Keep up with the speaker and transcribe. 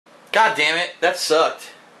God damn it, that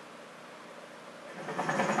sucked.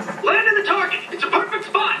 Land on the target. It's a perfect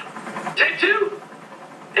spot. Take 2.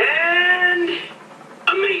 And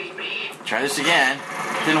amaze me. Try this again.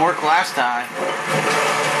 Didn't work last time.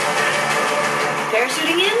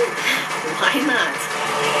 Parachuting in? Why not?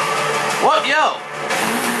 What? Yo!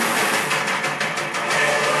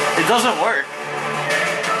 It doesn't work.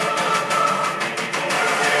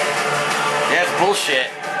 Yeah, it's bullshit.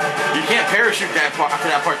 You can't parachute that part.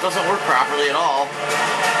 That part doesn't work properly at all.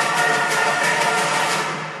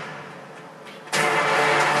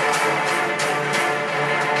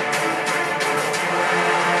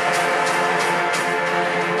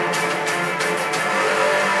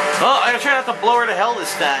 Oh, I gotta try not to blow her to hell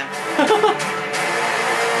this time.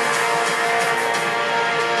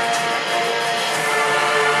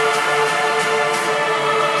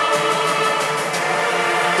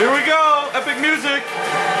 Here we go! Epic music!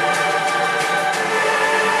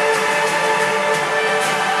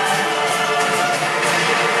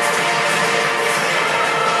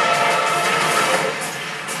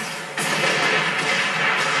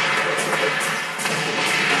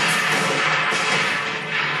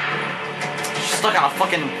 Stuck on a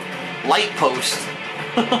fucking light post.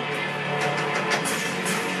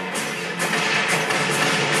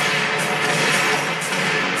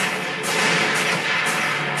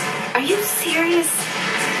 Are you serious?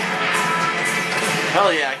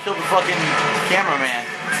 Hell yeah, I killed the fucking cameraman.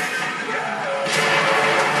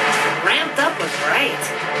 Ramped up was right.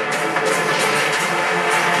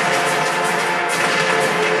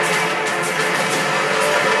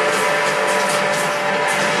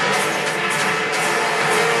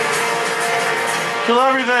 Kill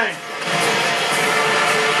everything!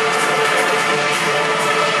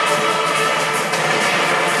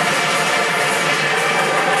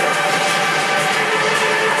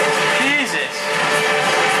 Jesus!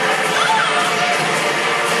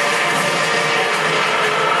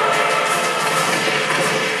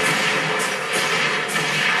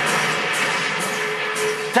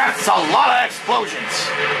 That's a lot of explosions!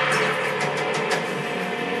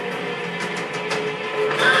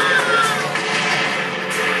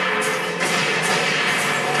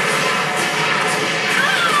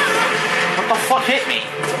 What the fuck hit me?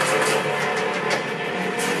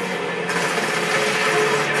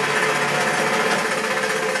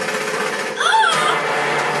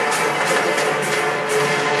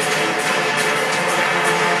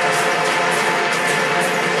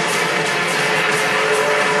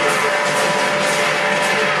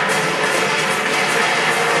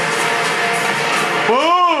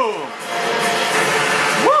 Boom!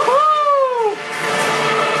 Woohoo!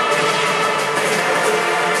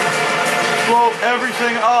 Blow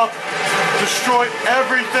everything up. Destroy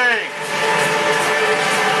everything.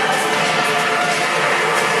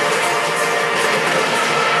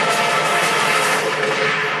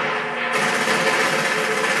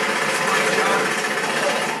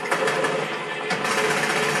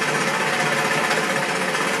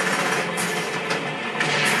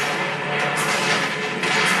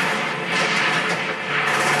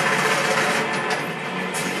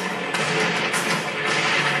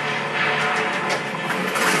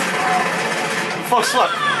 Fuck's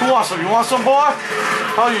left. Who wants some? You want some, boy?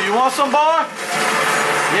 How are you? You want some, boy?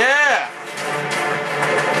 Yeah.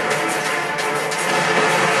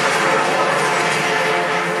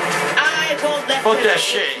 I won't let Fuck that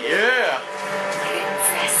shit. Yeah.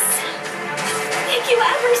 Princess. Thank you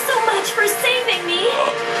ever so much for saving me.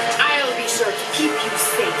 I'll be sure to keep you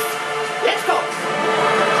safe. Let's go.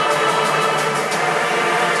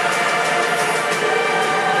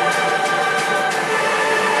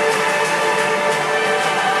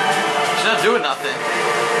 She's not doing nothing.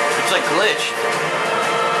 It's like glitched.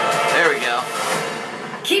 There we go.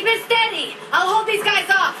 Keep it steady. I'll hold these guys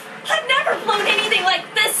off. I've never flown anything like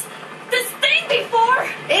this thing before.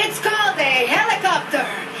 It's called a helicopter,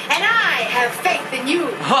 and I have faith in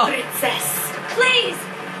you, Princess. Please.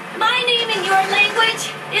 My name in your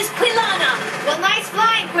language is Quilana. Well, nice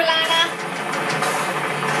flying, Quilana.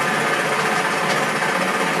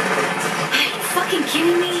 Are you fucking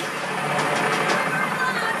kidding me?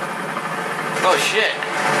 Oh shit.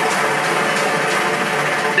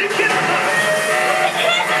 They killed us.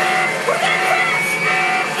 We're gonna crash.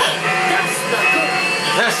 That's not good.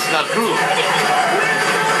 That's not good.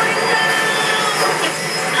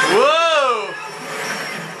 Whoa!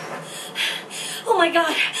 Oh my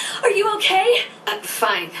god. Are you okay? I'm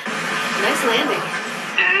fine. Nice landing.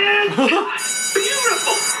 And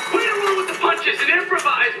beautiful. Way to roll with the punches and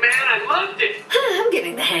improvise, man. I loved it. I'm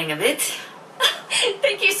getting the hang of it.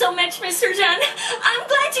 Thank you so much, Mr. John. I'm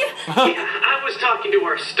glad you... Yeah, I was talking to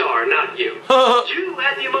our star, not you. You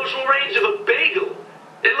had the emotional range of a bagel.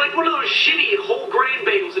 And like one of those shitty whole grain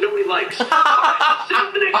bagels that nobody likes. Alright, set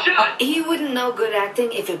up the next shot. He wouldn't know good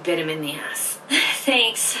acting if it bit him in the ass.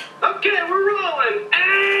 Thanks. Okay, we're rolling.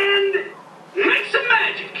 And make some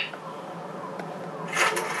magic.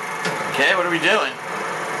 Okay, what are we doing?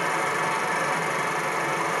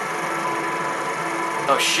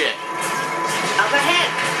 Oh shit. Up ahead.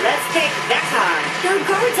 Let's take that car. There are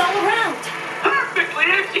guards all around. Perfectly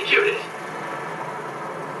executed.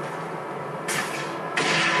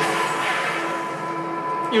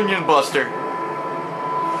 Union Buster.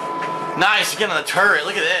 Nice, get on the turret.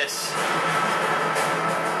 Look at this.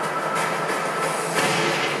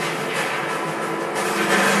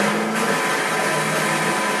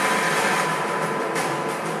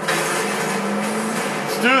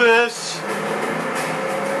 Let's do this.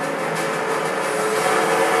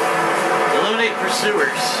 Eliminate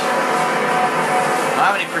pursuers. I don't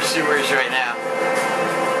have any pursuers right now.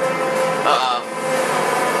 Uh-oh.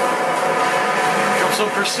 Some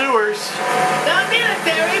pursuers. The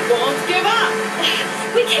military won't give up.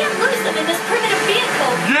 We can't lose them in this primitive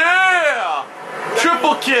vehicle. Yeah!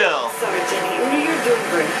 Triple kill. Sorry, Jenny. You're doing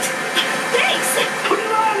great. Thanks. Put it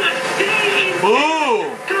on the stage. Ooh.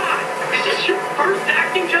 God, is this your first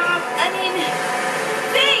acting job? I mean,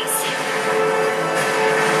 thanks.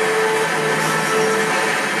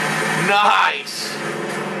 Nice.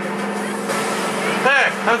 Hey,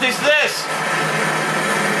 have a taste of this.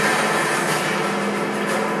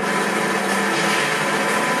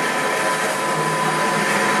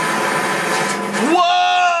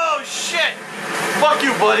 Whoa! Shit! Fuck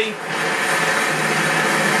you, buddy.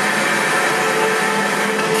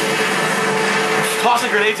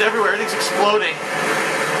 Tossing grenades everywhere. Everything's exploding.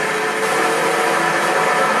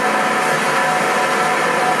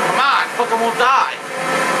 Come on, fuck, I won't die.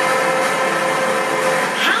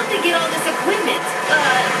 How'd they get all this equipment?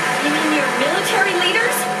 You mean your military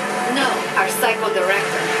leaders? No, our psycho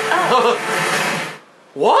director. Oh.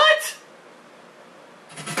 What?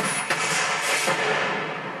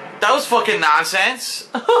 That was fucking nonsense.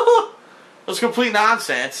 That was complete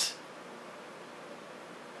nonsense.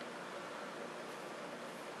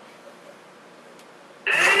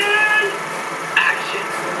 And action.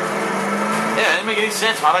 Yeah, it didn't make any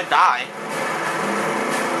sense. Why'd I die?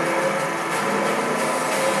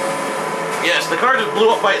 Yes, the car just blew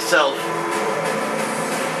up by itself.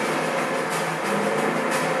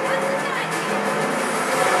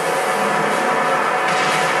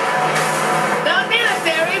 The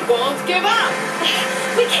military won't give up.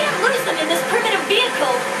 We can't lose them in this primitive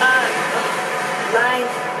vehicle. Line.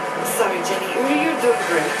 Sorry, Jenny. You're doing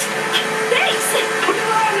great. Thanks. Put it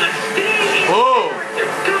on the stage. Whoa.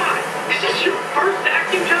 God, is this your first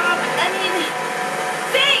acting job? I mean,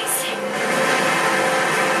 thanks.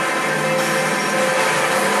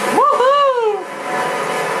 Woohoo!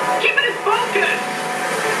 Keep it in focus.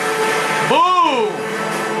 Boom!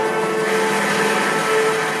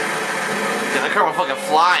 Yeah, that car went fucking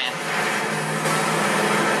flying.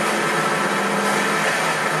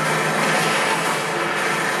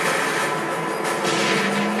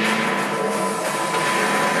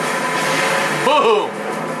 Boom!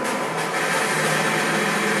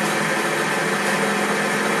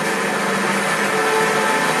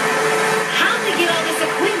 How'd they get all this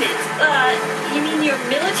equipment? You mean your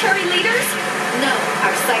military leaders? No,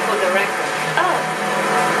 our psycho director. Oh.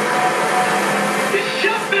 This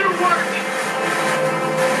shot better work.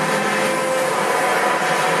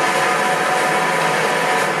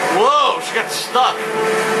 Whoa, she got stuck.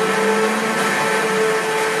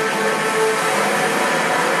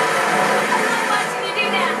 I'm watching you do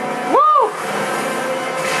that. Woo!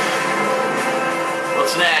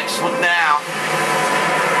 What's next? What now?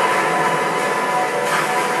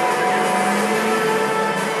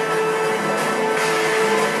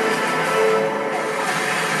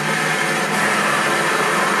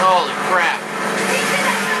 Holy crap. We did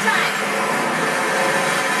that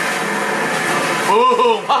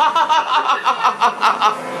Boom!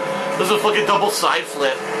 There's a fucking double side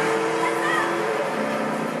flip.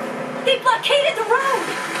 sometime. They blockaded the road.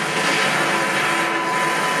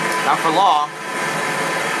 Not for long.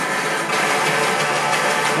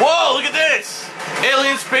 Whoa, look at this!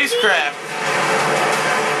 Alien spacecraft.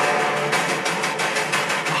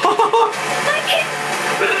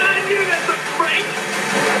 I knew that looked great.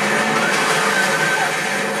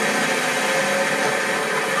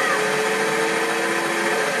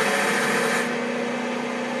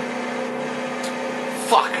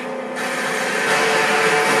 Fuck.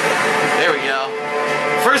 There we go.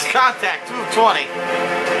 First contact, 2 of funny.